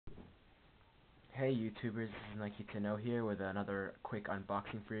Hey YouTubers, this is Nike to Know here with another quick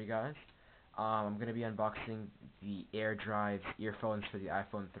unboxing for you guys. I'm going to be unboxing the Airdrives earphones for the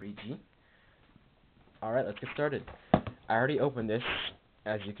iPhone 3G. Alright, let's get started. I already opened this,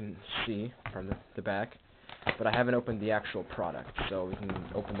 as you can see from the back, but I haven't opened the actual product, so we can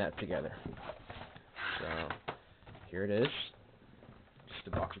open that together. So, here it is. Just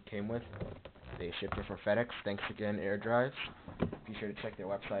the box it came with. They shipped it from FedEx. Thanks again, Airdrives. Be sure to check their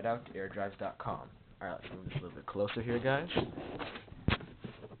website out, airdrives.com. Alright, let's move this a little bit closer here, guys.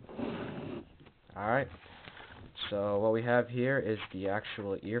 Alright, so what we have here is the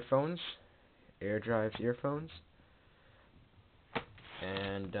actual earphones, Airdrives earphones.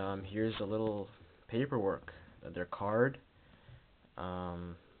 And here's a little paperwork, their card,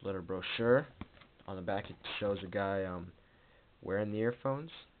 little brochure. On the back it shows a guy wearing the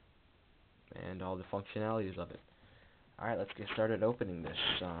earphones and all the functionalities of it. Alright, let's get started opening this.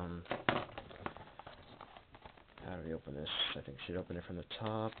 How do we open this? I think we should open it from the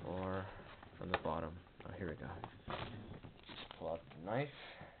top or from the bottom. Oh, here we go. Just pull out the knife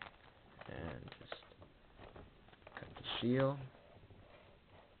and just cut the seal.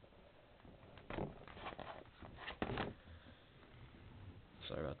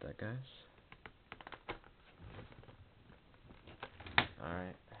 Sorry about that, guys.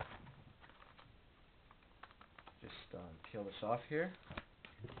 Alright. Just peel this off here.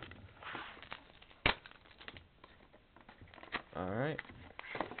 Alright.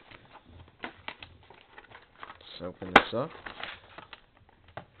 Let's open this up.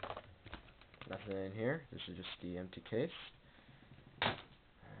 Nothing in here. This is just the empty case. And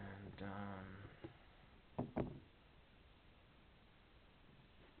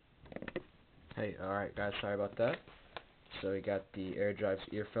hey, alright guys, sorry about that. So we got the Airdrives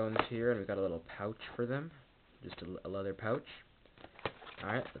earphones here, and we got a little pouch for them. Just a leather pouch.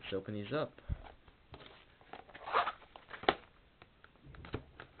 Alright, let's open these up.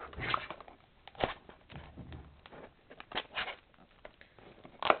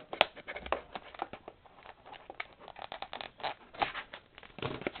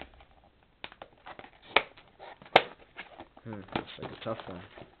 Looks like a tough one.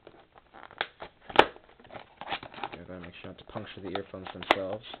 I gotta make sure not to puncture the earphones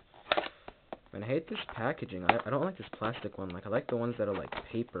themselves. And I hate this packaging. I don't like this plastic one. Like, I like the ones that are like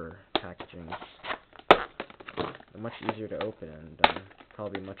paper packagings. They're much easier to open and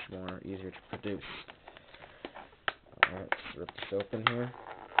probably much more easier to produce. Alright, let's rip this open here.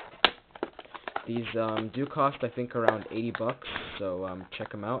 These do cost, I think, around 80 bucks, so check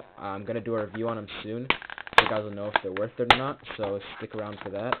them out. I'm gonna do a review on them soon, so you guys will know if they're worth it or not, so stick around for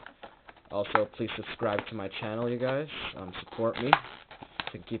that. Also, please subscribe to my channel, you guys. Support me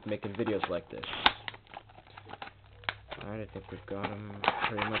to keep making videos like this. Alright, I think we've got them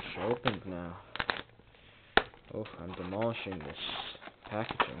pretty much opened now. Oh, I'm demolishing this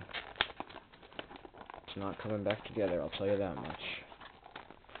packaging. It's not coming back together, I'll tell you that much.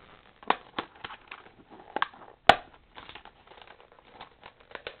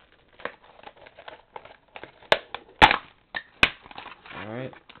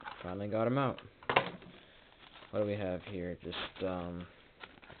 Alright, finally got them out. What do we have here? Just a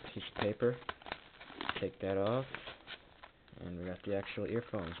piece of paper. Take that off. And we got the actual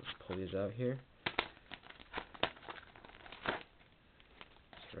earphones. Let's pull these out here.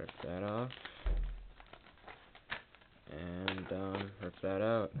 Let's rip that off. And rip that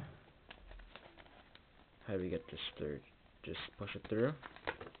out. How do we get this through? Just push it through.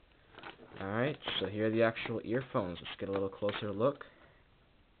 Alright, so here are the actual earphones. Let's get a little closer look.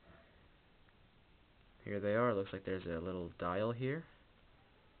 Here they are. Looks like there's a little dial here.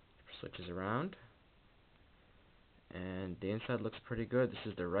 Switches around. And the inside looks pretty good. This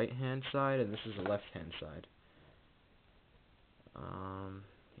is the right hand side and this is the left hand side.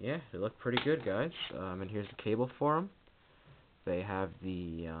 Yeah, they look pretty good, guys. And here's the cable for them. They have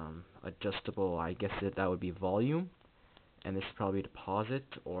the adjustable, I guess that would be volume. And this is probably to pause it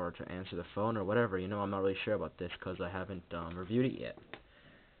or to answer the phone or whatever. You know, I'm not really sure about this because I haven't reviewed it yet.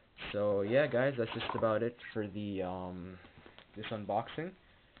 So yeah, guys, that's just about it for the this unboxing.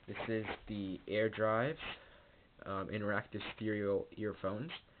 This is the Airdrives interactive stereo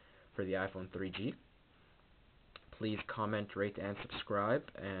earphones for the iPhone 3G. Please comment, rate, and subscribe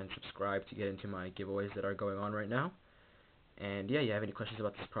to get into my giveaways that are going on right now. And yeah, you have any questions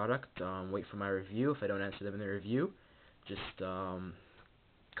about this product, wait for my review. If I don't answer them in the review, just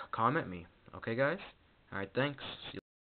comment me. Okay, guys? Alright, thanks. See you